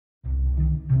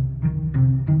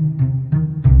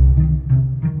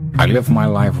I live my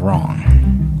life wrong,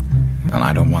 and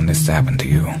I don't want this to happen to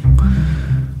you.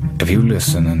 If you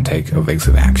listen and take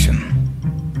evasive action,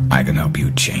 I can help you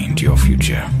change your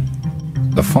future.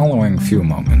 The following few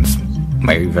moments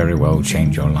may very well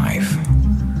change your life,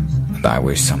 and I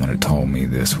wish someone had told me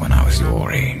this when I was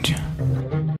your age.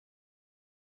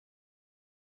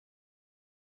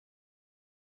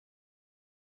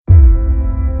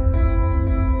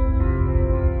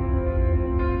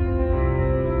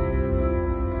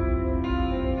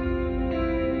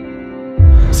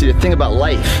 See, the thing about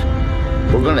life,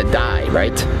 we're gonna die,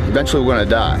 right? Eventually we're gonna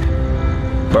die,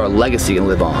 but our legacy can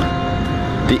live on.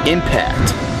 The impact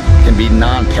can be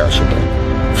non-perishable,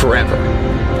 forever,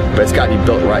 but it's gotta be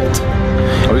built right.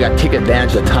 And we gotta take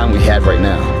advantage of the time we have right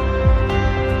now.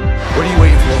 What are you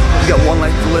waiting for? You got one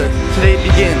life to live. Today it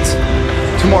begins,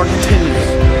 tomorrow continues,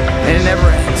 and it never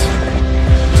ends.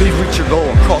 Until you've reached your goal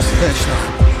and crossed the finish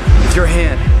line with your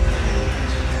hand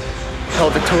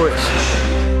held victorious.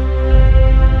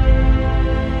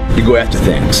 You go after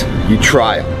things, you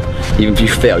try them. Even if you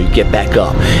fail, you get back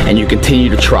up, and you continue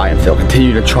to try and fail,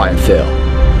 continue to try and fail,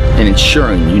 and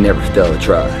ensuring you never fail to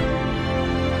try.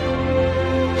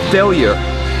 Failure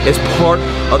is part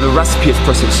of the recipe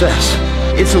for success.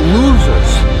 It's the losers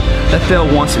that fail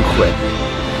once and quit.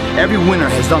 Every winner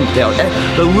has done failed.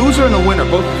 The loser and the winner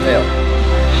both fail.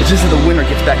 It's just that the winner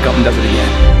gets back up and does it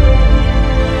again.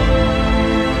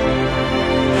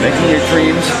 Making your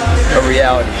dreams a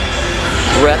reality.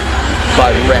 Rep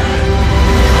by rep.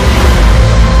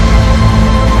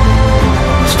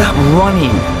 Stop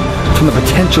running from the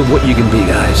potential of what you can be,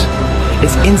 guys.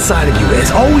 It's inside of you.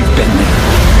 It's always been there.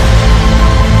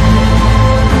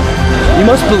 You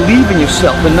must believe in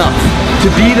yourself enough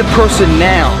to be the person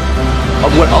now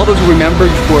of what others remember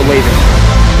you for later.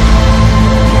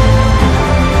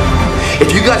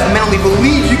 If you guys mentally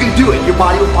believe you can do it, your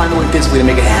body will find a way physically to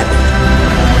make it happen.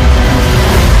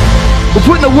 We're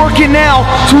putting the work in now,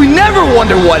 so we never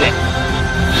wonder what it.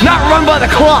 Not run by the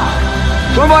clock.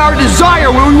 Run by our desire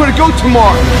where we want to go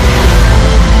tomorrow.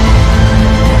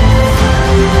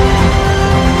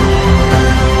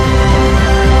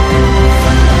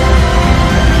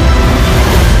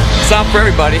 It's not for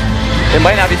everybody. It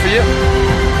might not be for you.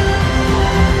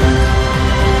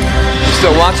 You're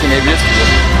still watching, maybe it's for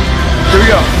you. Here we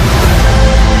go.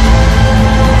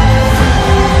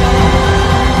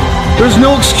 There's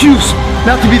no excuse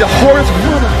not to be the hardest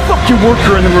motherfucking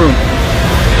worker in the room.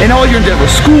 In all your endeavors,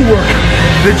 schoolwork,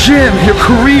 the gym, your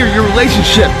career, your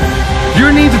relationship,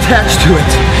 your needs attached to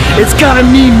it. It's gotta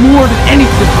mean more than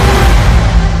anything.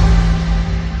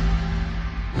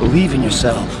 Believe in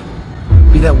yourself.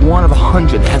 Be that one of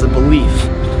 100 that has a belief,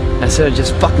 instead of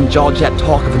just fucking jaw-jab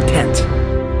talk of intent.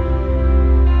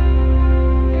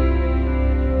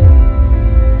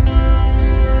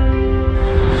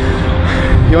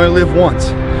 You only live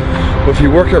once, but if you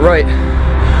work it right,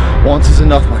 once is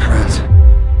enough, my friends.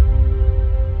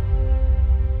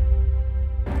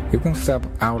 You can step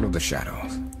out of the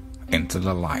shadows, into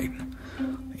the light.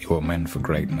 You were meant for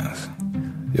greatness.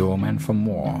 You were meant for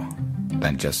more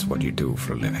than just what you do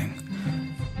for a living.